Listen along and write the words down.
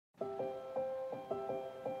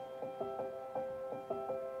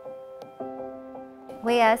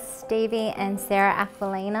We are Stevie and Sarah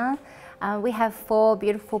Aquilina. We have 4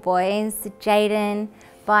 beautiful boys, Jaden,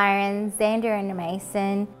 Byron, Xander and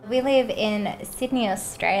Mason. We live in Sydney,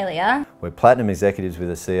 Australia. We're Platinum Executives with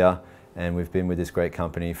ASEA, and we've been with this great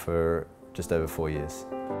company for just over 4 years.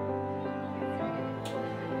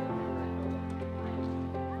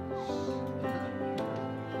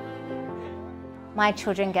 My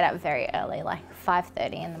children get up very early, like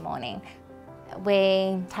 5:30 in the morning.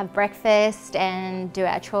 We have breakfast and do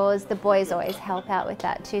our chores. The boys always help out with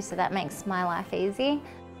that too, so that makes my life easy.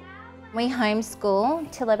 We homeschool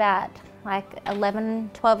till about like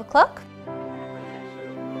 11, 12 o'clock.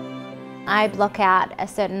 I block out a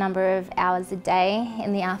certain number of hours a day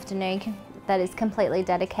in the afternoon that is completely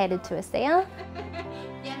dedicated to ASEA.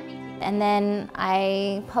 And then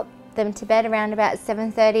I pop them to bed around about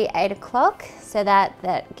 7:30, 8 o'clock, so that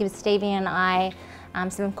gives Stevie and I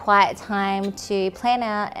some quiet time to plan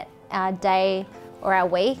our day or our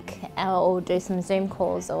week, or do some Zoom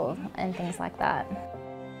calls and things like that.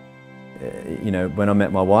 You know, when I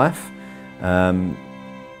met my wife,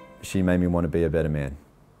 she made me want to be a better man.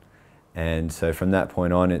 And so from that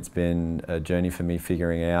point on, it's been a journey for me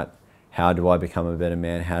figuring out, how do I become a better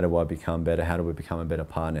man? How do I become better? How do I become a better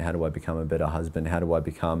partner? How do I become a better husband? How do I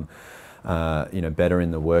become better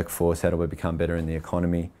in the workforce? How do I become better in the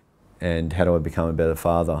economy? And how do I become a better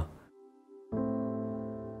father?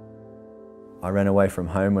 I ran away from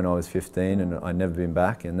home when I was 15 and I'd never been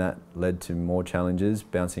back, and that led to more challenges,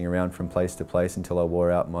 bouncing around from place to place until I wore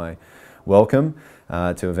out my welcome,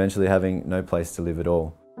 to eventually having no place to live at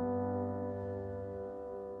all.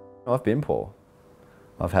 I've been poor.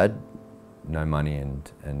 I've had no money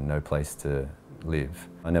and no place to live.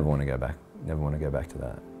 I never want to go back. Never want to go back to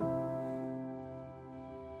that.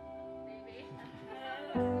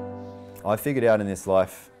 I figured out in this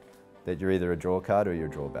life that you're either a draw card or you're a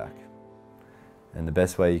drawback. And the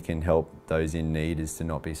best way you can help those in need is to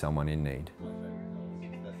not be someone in need.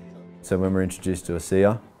 So when we were introduced to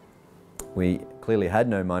ASEA, we clearly had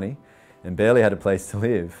no money and barely had a place to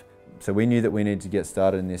live. So we knew that we needed to get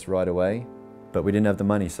started in this right away, but we didn't have the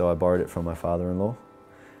money, so I borrowed it from my father-in-law,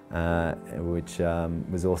 which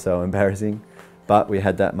was also embarrassing. But we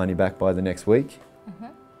had that money back by the next week,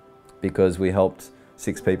 because we helped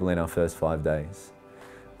 6 people in our first 5 days.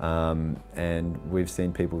 And we've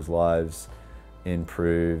seen people's lives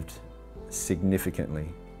improved significantly.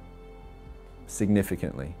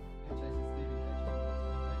 Significantly.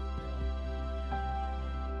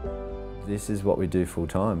 This is what we do full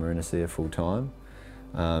time. We're in ASEA full time.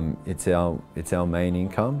 It's our main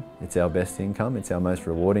income. It's our best income. It's our most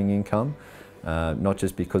rewarding income. Not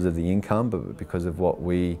just because of the income, but because of what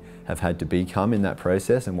we have had to become in that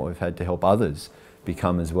process and what we've had to help others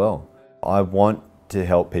become as well. I want to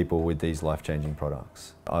help people with these life-changing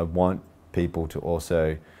products. I want people to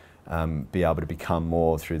also be able to become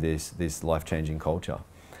more through this life-changing culture.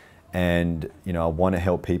 And I want to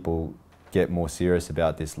help people get more serious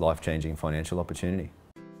about this life-changing financial opportunity.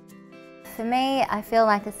 For me, I feel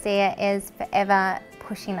like ASEA is forever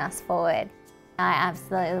pushing us forward. I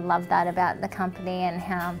absolutely love that about the company, and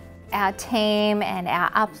how our team and our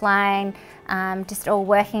upline just all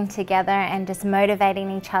working together and just motivating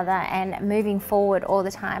each other and moving forward all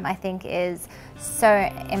the time, I think is so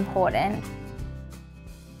important.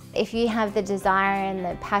 If you have the desire and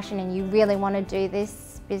the passion and you really want to do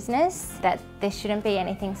this business, that there shouldn't be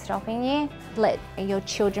anything stopping you. Let your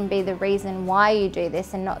children be the reason why you do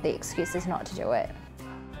this and not the excuses not to do it.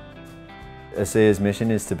 ASEA's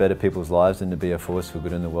mission is to better people's lives and to be a force for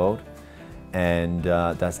good in the world. And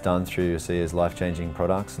that's done through ASEA's life-changing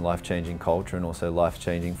products and life-changing culture, and also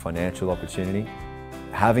life-changing financial opportunity.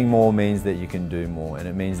 Having more means that you can do more, and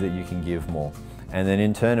it means that you can give more. And then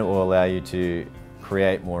in turn it will allow you to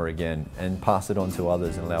create more again and pass it on to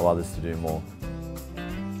others and allow others to do more.